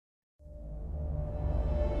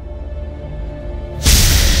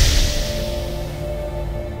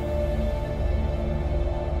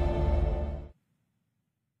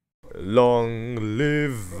Long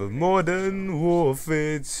live Modern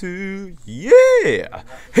Warfare 2, yeah!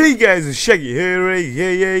 Hey guys, it's Shaggy here,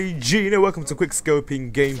 aka Gina. Welcome to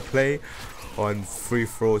Quickscoping gameplay on Free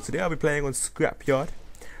For All. Today I'll be playing on Scrapyard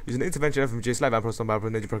using an intervention from J Slide, Pro Stomp,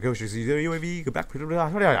 Ninja Pro Kill Streak, UAV, go back,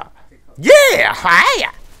 yeah!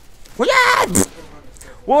 Hi!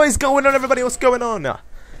 What is going on, everybody? What's going on?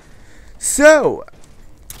 So,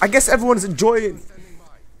 I guess everyone's enjoying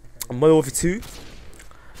Modern Warfare 2.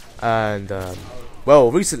 And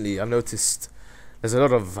well, recently I've noticed there's a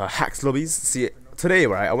lot of hacked lobbies. See, today,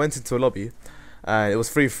 right, I went into a lobby and it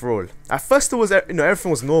was free for all. At first it was,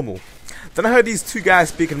 everything was normal. Then I heard these two guys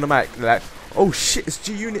speaking on the mic. They're like, "Oh shit, it's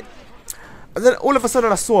G Unit." And then all of a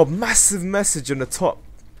sudden I saw a massive message on the top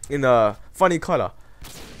in a funny color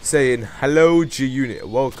saying, "Hello G Unit,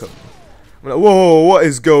 welcome." I'm like, whoa, what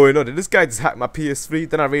is going on? Did this guy just hack my PS3?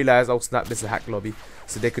 Then I realized, oh snap, this is a hack lobby,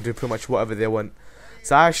 so they could do pretty much whatever they want.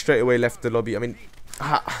 So I straight away left the lobby. I mean,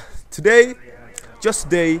 just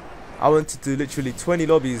today, I went to literally 20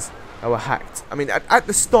 lobbies that were hacked. I mean, at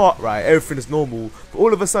the start, right, everything is normal. But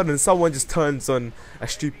all of a sudden, someone just turns on a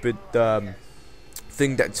stupid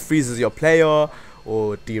thing that freezes your player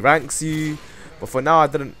or deranks you. But for now, I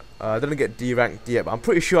didn't get deranked yet. But I'm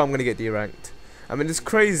pretty sure I'm gonna get deranked. I mean, it's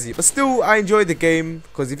crazy. But still, I enjoy the game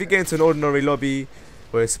because if you get into an ordinary lobby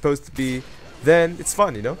where it's supposed to be, then it's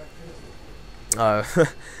fun, you know.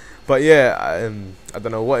 But yeah, I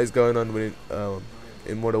don't know what is going on with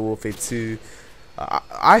in Modern Warfare 2.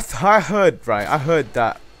 I heard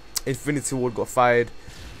that Infinity Ward got fired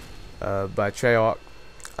by Treyarch,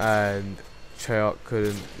 and Treyarch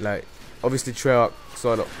couldn't, like, obviously Treyarch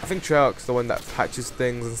I think Treyarch's the one that patches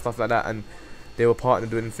things and stuff like that, and they were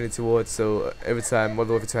partnered with Infinity Ward. So every time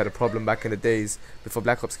Modern Warfare 2 had a problem back in the days before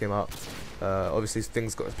Black Ops came out, obviously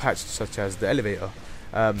things got patched, such as the elevator.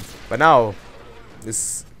 But now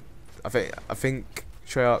I think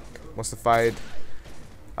Treyarch must have fired.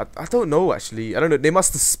 I don't know actually. I don't know. They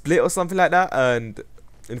must have split or something like that, and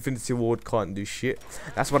Infinity Ward can't do shit.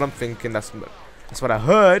 That's what I'm thinking. That's what I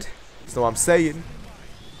heard. That's what I'm saying.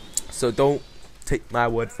 So don't take my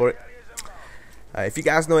word for it. If you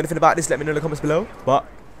guys know anything about this, let me know in the comments below. But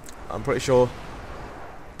I'm pretty sure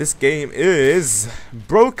this game is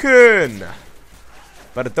broken.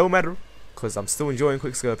 But it don't matter, because I'm still enjoying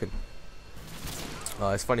Quickscoping.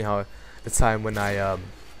 It's funny how the time when I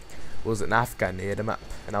was in Afghan near the map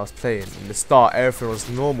and I was playing, in the start everything was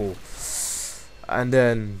normal, and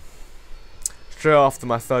then straight after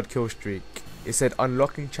my third kill streak it said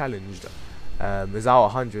unlocking challenged, is out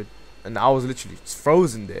 100, and I was literally just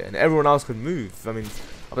frozen there and everyone else could move. I mean,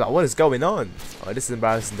 I was like, what is going on? Oh, this is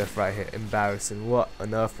embarrassing death right here. Embarrassing. What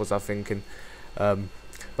on earth was I thinking? But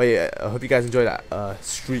yeah, I hope you guys enjoyed that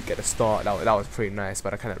streak at the start. That was pretty nice,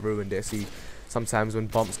 but I kind of ruined it. See, sometimes when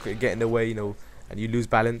bumps get in the way, you know, and you lose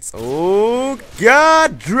balance. Oh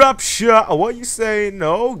God, drop shot. Oh, what are you saying?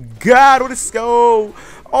 Oh God, what is go?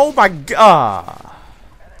 Oh my God.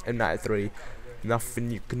 MW2,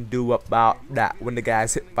 nothing you can do about that when the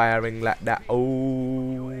guys hit firing like that.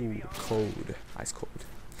 Oh, cold, ice cold.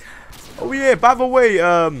 Oh yeah, by the way,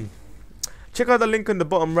 check out the link on the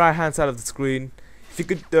bottom right hand side of the screen. If you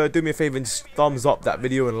could do me a favor and just thumbs up that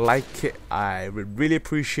video and like it, I would really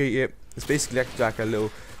appreciate it. It's basically like a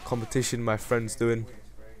little competition my friend's doing.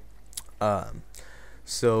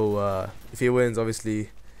 So if he wins, obviously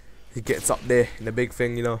he gets up there in the big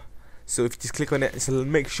thing, you know. So if you just click on it, so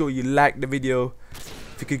make sure you like the video.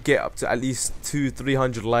 If you could get up to at least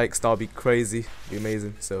 200-300 likes, that would be crazy, be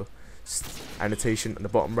amazing. So just annotation on the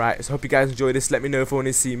bottom right. So hope you guys enjoy this. Let me know if you want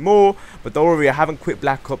to see more. But don't worry, I haven't quit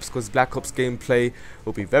Black Ops, because Black Ops gameplay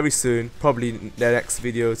will be very soon, probably in the next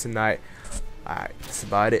video tonight. Alright, that's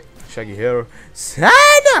about it. Shaggy Hero, sign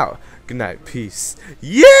out. Good night, peace.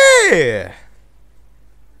 Yeah.